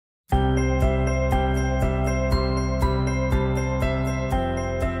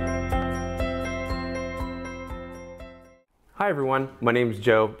Hi everyone, my name is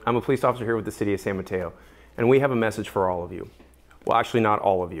Joe. I'm a police officer here with the City of San Mateo, and we have a message for all of you. Well, actually not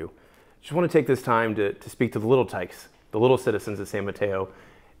all of you. Just want to take this time to speak to the little tykes, the little citizens of San Mateo,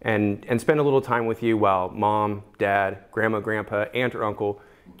 and spend a little time with you while mom, dad, grandma, grandpa, aunt or uncle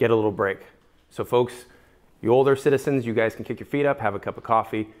get a little break. So folks, you older citizens, you guys can kick your feet up, have a cup of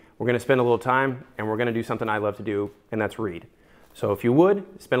coffee. We're going to spend a little time and we're going to do something I love to do, and that's read. So if you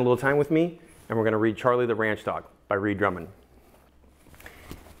would, spend a little time with me and we're going to read Charlie the Ranch Dog by Ree Drummond.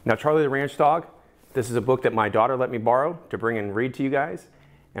 Now, Charlie the Ranch Dog, this is a book that my daughter let me borrow to bring and read to you guys.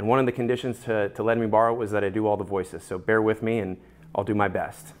 And one of the conditions to let me borrow was that I do all the voices. So bear with me and I'll do my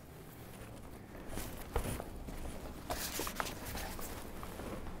best.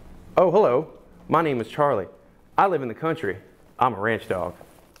 Oh, hello. My name is Charlie. I live in the country. I'm a ranch dog.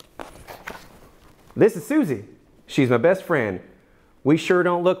 This is Susie. She's my best friend. We sure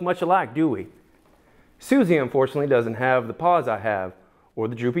don't look much alike, do we? Susie, unfortunately, doesn't have the paws I have, or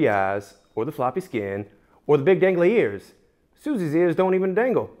the droopy eyes, or the floppy skin, or the big dangly ears. Susie's ears don't even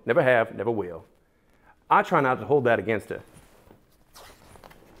dangle. Never have, never will. I try not to hold that against her.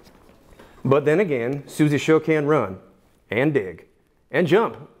 But then again, Susie sure can run, and dig, and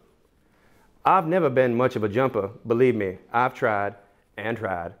jump. I've never been much of a jumper, believe me. I've tried, and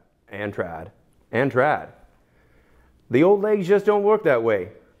tried, and tried, and tried. The old legs just don't work that way.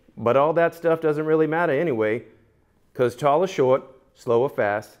 But all that stuff doesn't really matter anyway, 'cause tall or short, slow or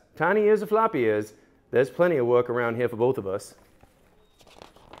fast, tiny ears or floppy ears, there's plenty of work around here for both of us.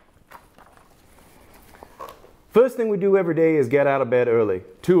 First thing we do every day is get out of bed early.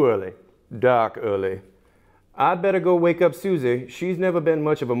 Too early. Dark early. I'd better go wake up Susie. She's never been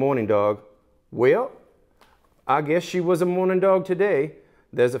much of a morning dog. Well, I guess she was a morning dog today.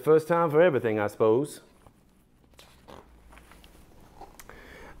 There's a first time for everything, I suppose.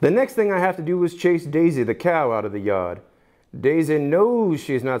 The next thing I have to do is chase Daisy the cow out of the yard. Daisy knows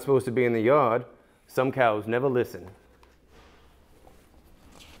she's not supposed to be in the yard. Some cows never listen.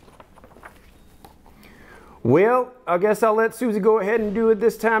 Well, I guess I'll let Susie go ahead and do it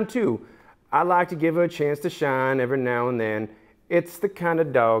this time too. I like to give her a chance to shine every now and then. It's the kind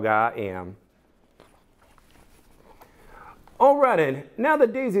of dog I am. Alrighty, now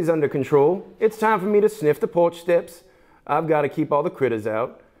that Daisy's under control, it's time for me to sniff the porch steps. I've got to keep all the critters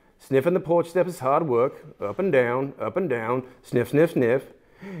out. Sniffing the porch steps is hard work. Up and down, sniff, sniff, sniff.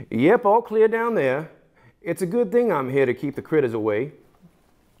 Yep, all clear down there. It's a good thing I'm here to keep the critters away.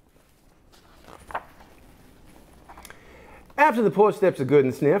 After the porch steps are good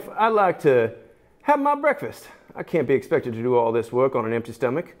and sniff, I like to have my breakfast. I can't be expected to do all this work on an empty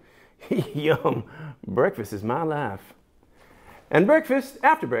stomach. Yum, breakfast is my life. And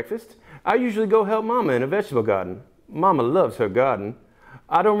after breakfast, I usually go help Mama in a vegetable garden. Mama loves her garden.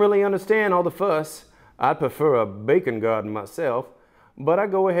 I don't really understand all the fuss. I'd prefer a bacon garden myself, but I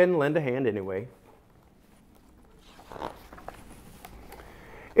go ahead and lend a hand anyway.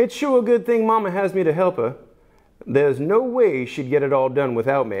 It's sure a good thing Mama has me to help her. There's no way she'd get it all done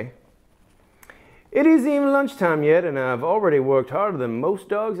without me. It isn't even lunchtime yet, and I've already worked harder than most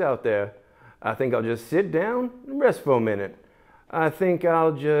dogs out there. I think I'll just sit down and rest for a minute. I think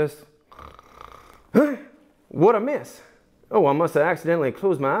I'll just... What'd I miss? Oh, I must have accidentally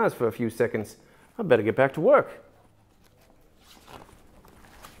closed my eyes for a few seconds. I better get back to work.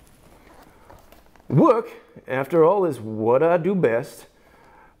 Work, after all, is what I do best.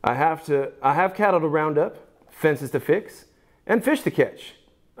 I have cattle to round up, fences to fix, and fish to catch.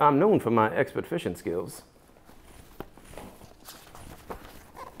 I'm known for my expert fishing skills.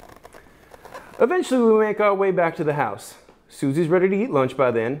 Eventually, we make our way back to the house. Susie's ready to eat lunch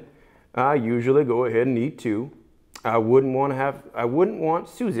by then. I usually go ahead and eat too. I wouldn't want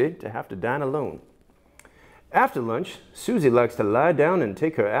Susie to have to dine alone. After lunch, Susie likes to lie down and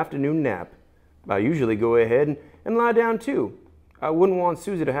take her afternoon nap. I usually go ahead and lie down too. I wouldn't want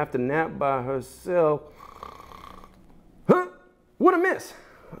Susie to have to nap by herself. Huh? What'd I miss?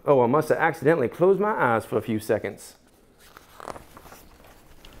 Oh, I must have accidentally closed my eyes for a few seconds.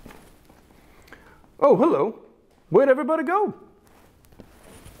 Oh, hello. Where'd everybody go?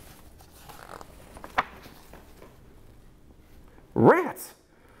 Rats!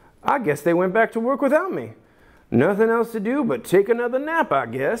 I guess they went back to work without me. Nothing else to do but take another nap, I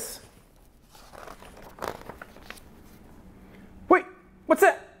guess. Wait, what's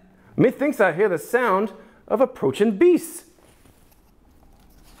that? Methinks I hear the sound of approaching beasts.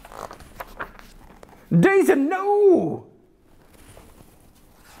 Daisy, no!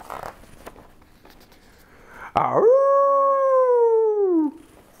 Arrgh!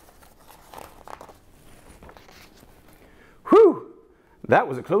 Whew! That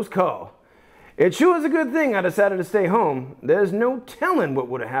was a close call. It sure is a good thing I decided to stay home. There's no telling what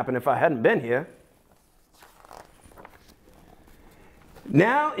would have happened if I hadn't been here.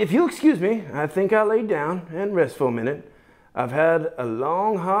 Now, if you'll excuse me, I think I'll lay down and rest for a minute. I've had a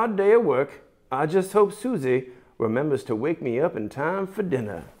long, hard day of work. I just hope Susie remembers to wake me up in time for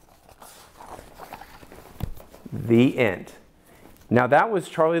dinner. The end. Now that was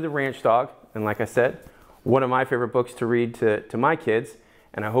Charlie the Ranch Dog, and like I said, one of my favorite books to read to my kids,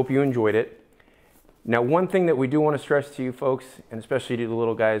 and I hope you enjoyed it. Now, one thing that we do want to stress to you folks, and especially to the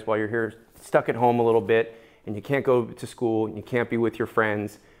little guys while you're here stuck at home a little bit, and you can't go to school, and you can't be with your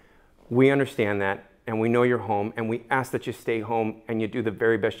friends, we understand that, and we know you're home, and we ask that you stay home and you do the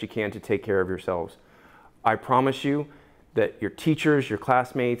very best you can to take care of yourselves. I promise you that your teachers, your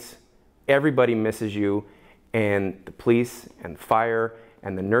classmates, everybody misses you, and the police and fire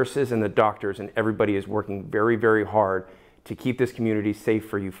and the nurses and the doctors and everybody is working very, very hard to keep this community safe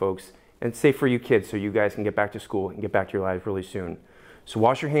for you folks and safe for you kids so you guys can get back to school and get back to your lives really soon. So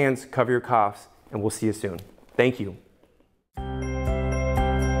wash your hands, cover your coughs, and we'll see you soon. Thank you.